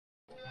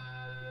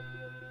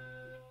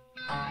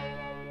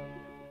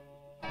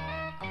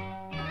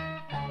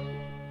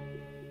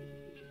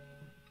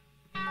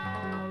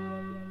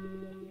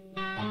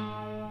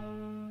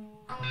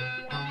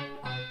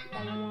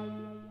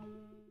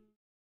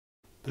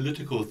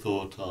Political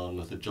thought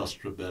on the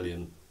Just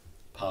Rebellion,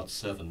 Part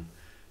 7.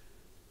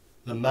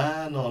 The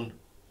man on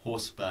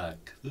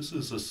horseback. This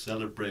is a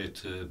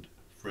celebrated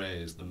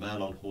phrase, the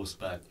man on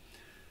horseback.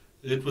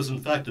 It was in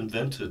fact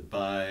invented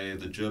by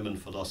the German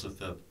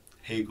philosopher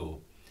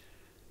Hegel.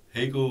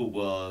 Hegel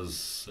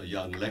was a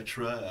young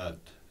lecturer at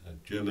a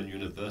German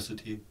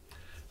university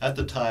at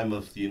the time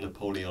of the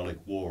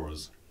Napoleonic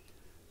Wars.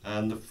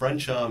 And the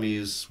French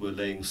armies were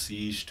laying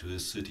siege to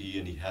his city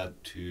and he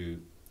had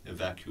to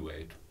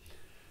evacuate.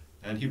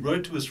 And he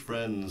wrote to his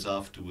friends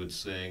afterwards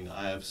saying,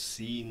 "I have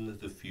seen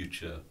the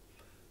future.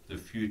 The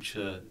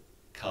future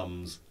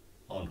comes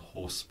on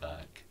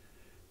horseback,"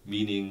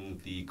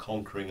 meaning the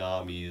conquering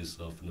armies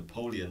of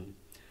Napoleon,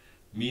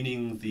 that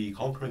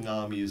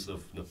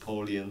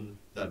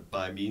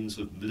by means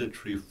of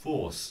military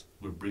force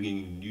were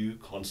bringing new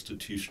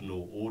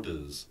constitutional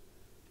orders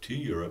to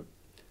Europe,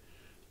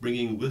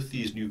 bringing with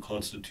these new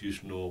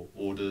constitutional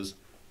orders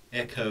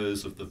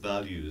echoes of the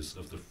values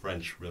of the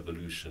French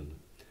Revolution,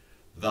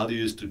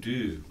 values to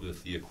do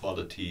with the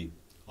equality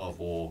of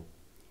all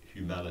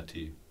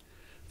humanity.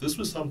 This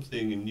was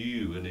something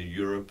new in a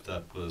Europe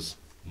that was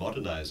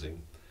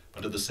modernizing,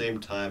 but at the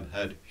same time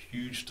had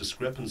huge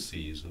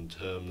discrepancies in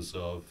terms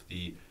of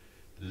the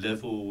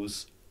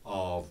levels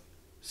of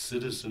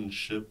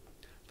citizenship,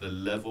 the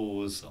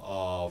levels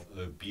of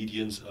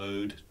obedience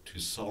owed to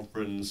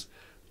sovereigns,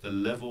 the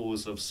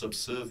levels of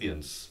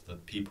subservience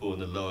that people in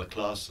the lower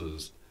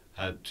classes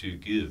had to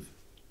give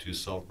to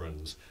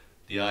sovereigns.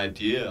 The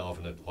idea of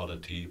an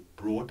equality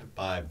brought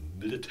by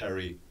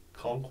military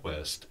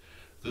conquest.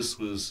 This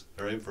was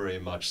very, very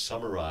much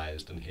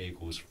summarized in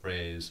Hegel's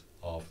phrase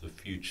of the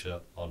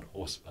future on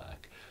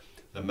horseback.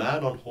 The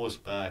man on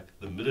horseback,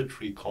 the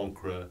military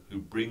conqueror who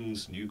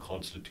brings new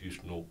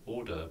constitutional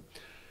order.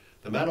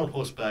 The man on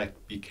horseback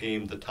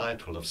became the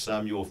title of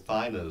Samuel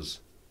Feiner's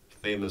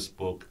famous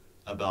book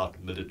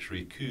about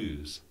military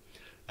coups.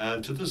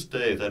 And to this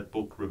day, that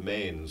book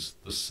remains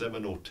the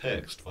seminal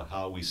text for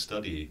how we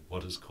study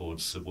what is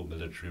called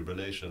civil-military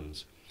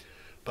relations.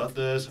 But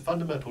there's a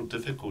fundamental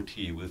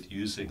difficulty with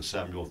using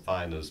Samuel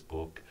Feiner's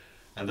book,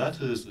 and that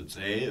is it's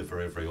A, a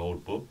very, very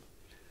old book,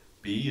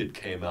 B, it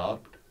came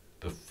out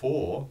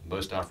before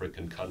most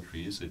African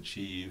countries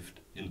achieved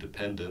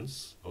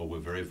independence, or were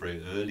very,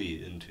 very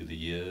early into the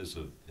years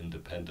of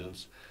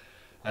independence,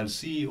 and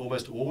C,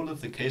 almost all of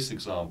the case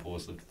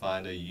examples that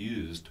Feiner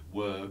used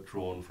were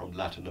drawn from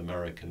Latin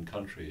American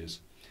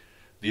countries.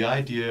 The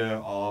idea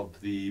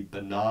of the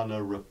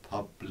Banana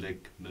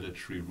Republic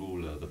military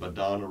ruler, the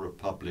Banana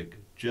Republic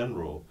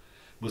general,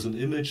 was an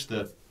image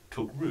that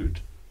took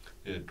root.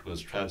 It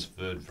was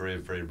transferred very,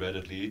 very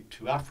readily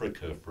to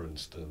Africa, for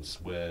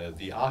instance, where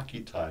the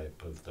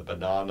archetype of the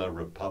Banana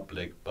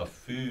Republic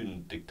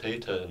buffoon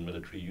dictator in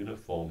military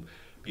uniform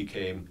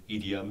became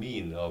Idi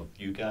Amin of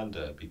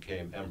Uganda,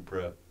 became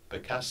Emperor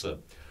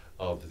Bokassa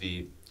of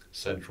the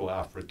Central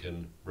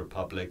African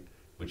Republic,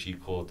 which he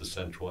called the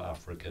Central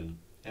African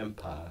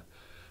Empire.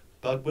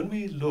 But when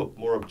we look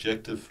more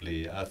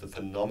objectively at the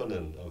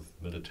phenomenon of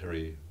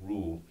military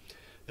rule,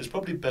 it's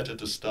probably better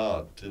to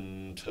start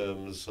in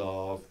terms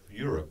of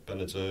Europe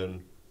and its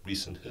own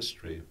recent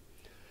history.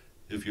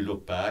 If you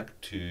look back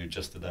to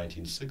just the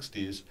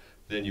 1960s,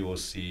 then you will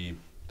see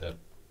that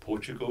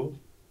Portugal,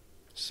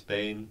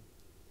 Spain,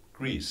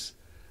 Greece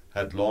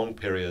had long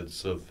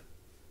periods of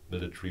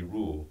military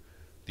rule.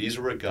 These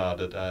were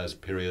regarded as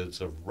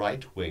periods of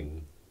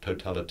right-wing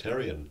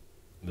totalitarian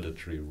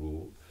military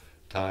rule,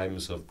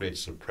 times of great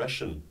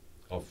suppression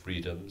of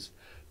freedoms,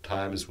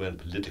 times when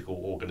political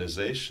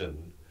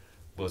organization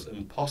was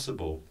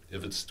impossible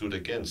if it stood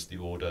against the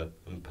order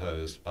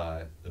imposed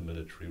by the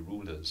military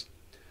rulers.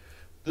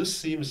 This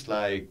seems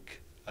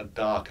like a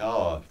dark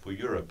hour for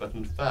Europe, but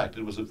in fact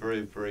it was a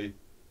very, very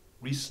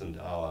recent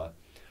hour.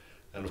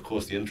 And of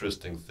course the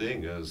interesting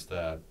thing is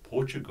that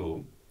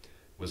Portugal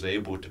was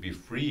able to be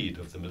freed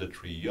of the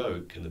military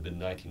yoke in the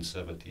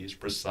mid-1970s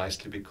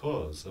precisely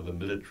because of a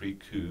military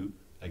coup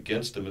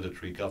against a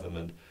military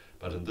government,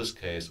 but in this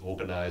case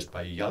organized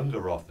by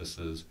younger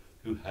officers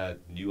who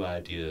had new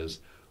ideas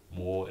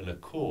more in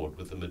accord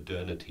with the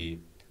modernity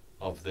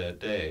of their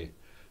day.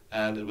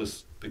 And it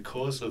was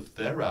because of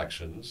their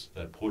actions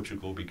that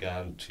Portugal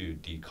began to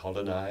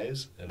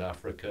decolonize in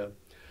Africa,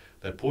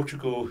 that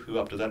Portugal, who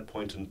up to that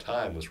point in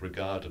time was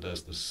regarded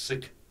as the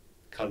sick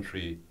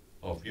country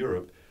of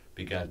Europe,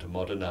 began to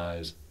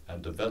modernize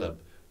and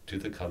develop to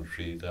the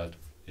country that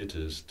it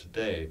is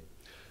today.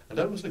 And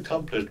that was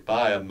accomplished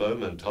by a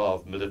moment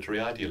of military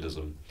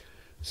idealism.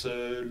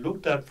 So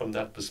looked at from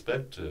that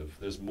perspective,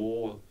 there's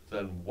more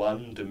than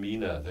one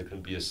demeanor that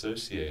can be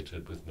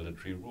associated with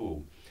military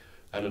rule.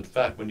 And in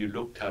fact, when you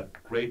looked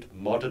at great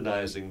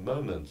modernizing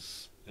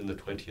moments in the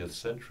 20th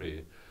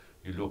century,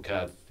 you look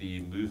at the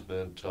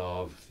movement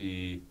of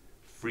the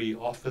free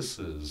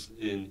officers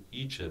in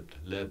Egypt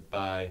led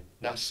by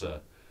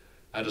Nasser,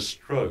 at a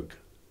stroke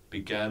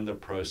began the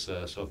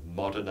process of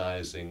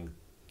modernizing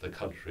the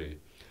country.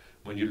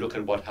 When you look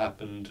at what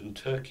happened in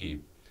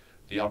Turkey,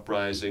 the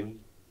uprising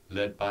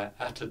led by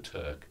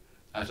Ataturk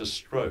at a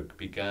stroke,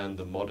 began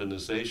the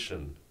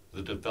modernization,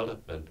 the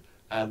development,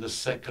 and the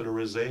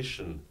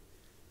secularization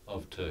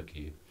of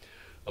Turkey.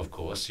 Of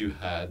course, you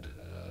had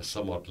a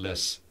somewhat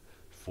less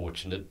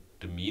fortunate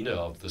demeanor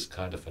of this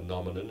kind of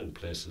phenomenon in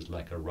places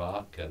like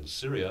Iraq and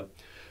Syria,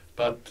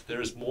 but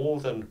there is more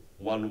than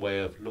one way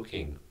of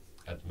looking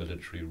at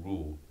military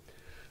rule.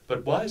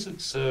 But why is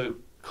it so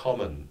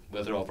common,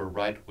 whether of a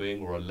right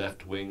wing or a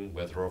left wing,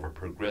 whether of a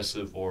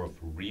progressive or of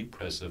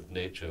repressive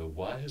nature?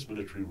 Why is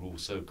military rule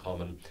so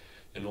common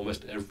in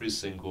almost every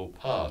single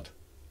part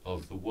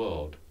of the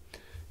world?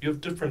 You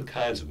have different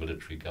kinds of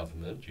military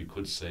government. You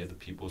could say the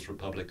People's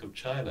Republic of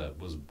China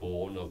was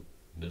born of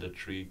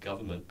military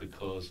government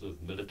because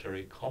of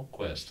military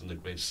conquest in the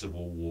Great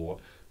Civil War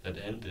that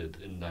ended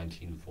in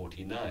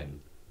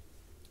 1949.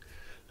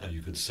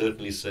 You could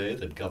certainly say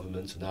that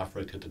governments in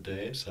Africa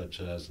today, such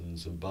as in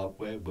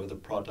Zimbabwe, were the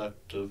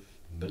product of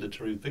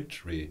military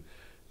victory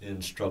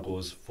in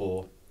struggles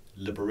for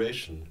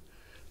liberation.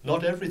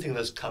 Not everything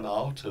that's come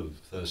out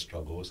of those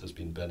struggles has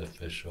been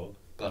beneficial,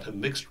 but a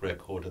mixed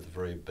record at the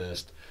very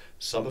best,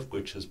 some of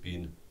which has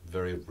been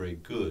very, very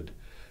good.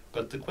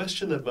 But the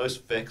question that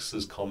most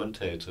vexes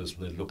commentators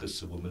when they look at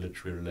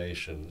civil-military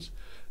relations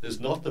is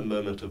not the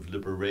moment of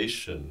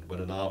liberation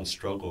when an armed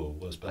struggle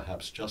was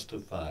perhaps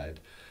justified,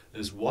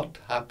 is what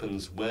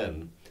happens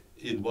when,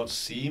 in what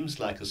seems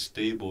like a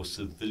stable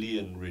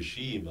civilian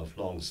regime of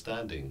long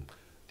standing,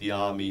 the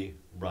army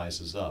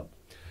rises up.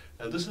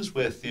 And this is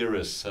where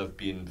theorists have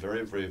been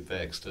very, very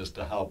vexed as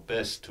to how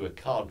best to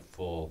account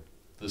for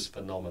this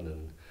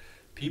phenomenon.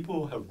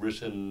 People have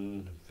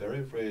written very,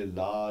 very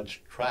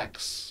large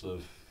tracts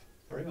of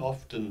very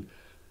often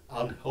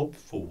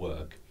unhelpful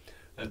work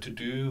to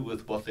do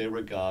with what they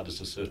regard as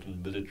a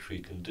certain military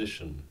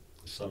condition.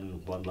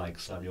 Someone like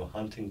Samuel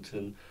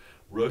Huntington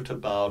wrote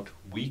about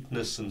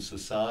weakness in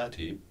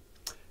society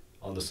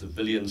on the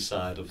civilian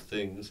side of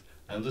things,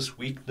 and this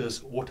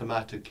weakness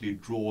automatically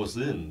draws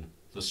in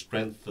the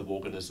strength of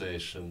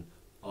organization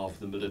of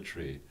the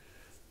military.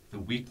 The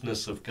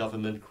weakness of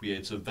government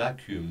creates a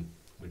vacuum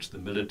which the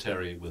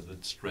military, with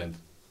its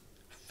strength,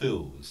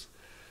 fills.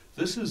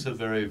 This is a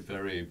very,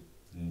 very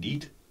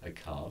neat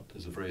account,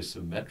 is a very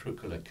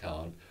symmetrical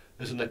account,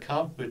 is an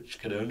account which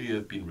can only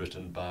have been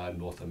written by a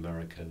North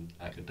American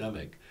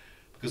academic.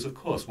 Because, of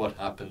course, what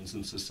happens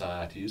in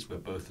societies where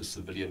both the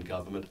civilian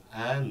government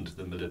and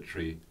the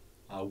military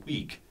are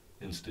weak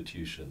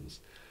institutions,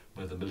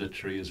 where the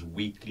military is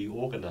weakly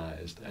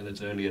organized, and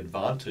its only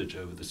advantage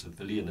over the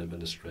civilian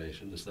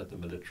administration is that the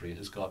military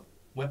has got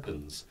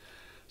weapons.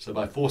 So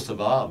by force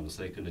of arms,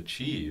 they can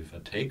achieve a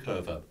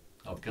takeover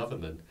of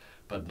government,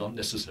 but not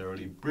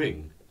necessarily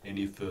bring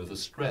any further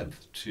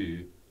strength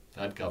to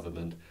that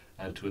government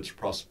and to its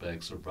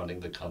prospects of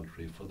running the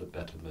country for the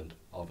betterment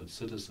of its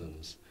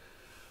citizens.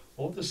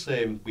 All the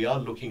same, we are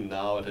looking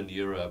now at an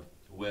era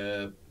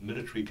where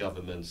military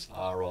governments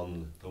are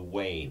on the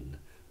wane.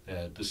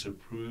 They're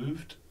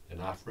disapproved in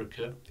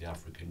Africa. The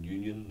African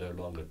Union no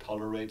longer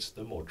tolerates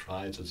them or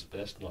tries its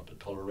best not to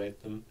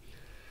tolerate them.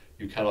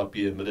 You cannot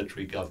be a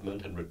military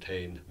government and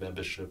retain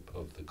membership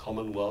of the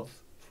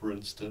Commonwealth, for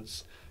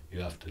instance.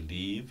 You have to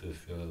leave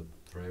if you're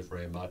very,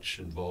 very much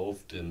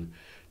involved in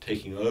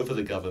taking over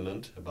the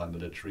government by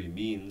military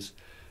means.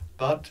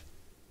 But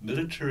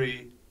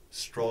military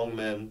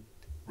strongmen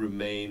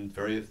remain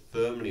very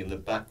firmly in the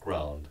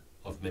background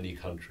of many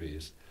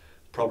countries.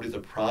 Probably the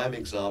prime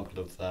example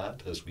of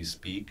that, as we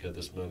speak at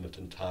this moment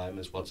in time,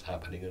 is what's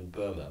happening in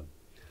Burma.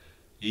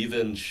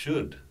 Even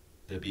should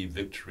there be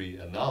victory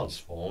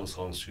announced for Aung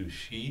San Suu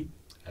Kyi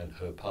and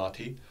her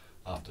party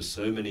after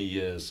so many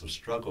years of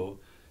struggle,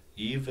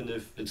 even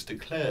if it's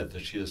declared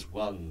that she has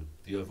won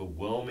the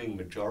overwhelming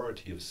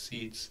majority of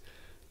seats,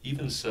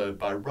 even so,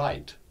 by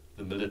right,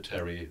 the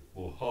military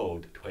will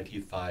hold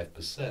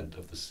 25%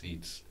 of the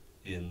seats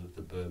in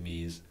the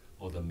Burmese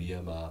or the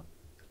Myanmar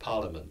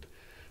parliament.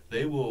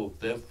 They will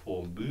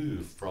therefore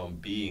move from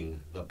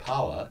being the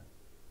power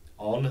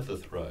on the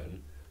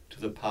throne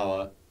to the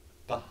power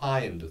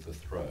behind the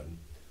throne.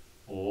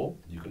 Or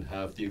you can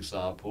have the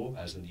example,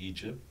 as in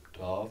Egypt,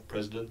 of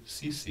President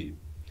Sisi.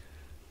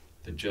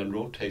 The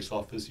general takes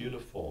off his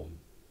uniform.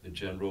 The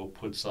general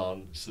puts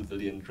on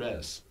civilian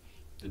dress.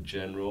 The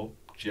general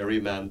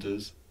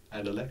gerrymanders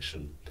an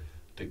election,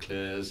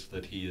 declares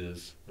that he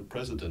is the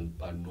president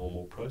by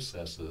normal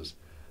processes,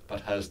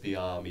 but has the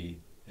army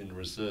in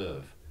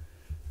reserve.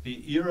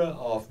 The era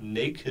of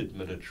naked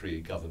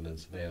military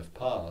governments may have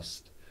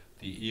passed.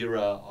 The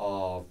era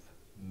of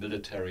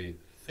military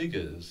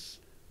figures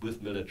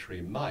with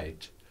military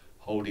might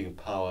holding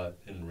power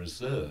in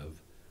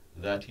reserve,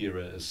 that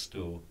era is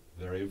still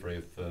very,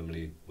 very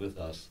firmly with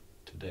us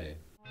today.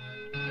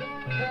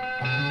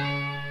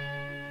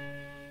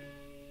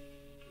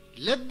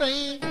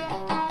 لبيك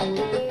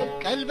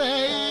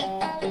قلبي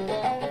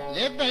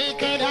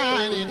لبيك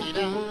لا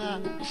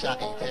نبينا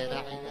شاقي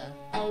تلعي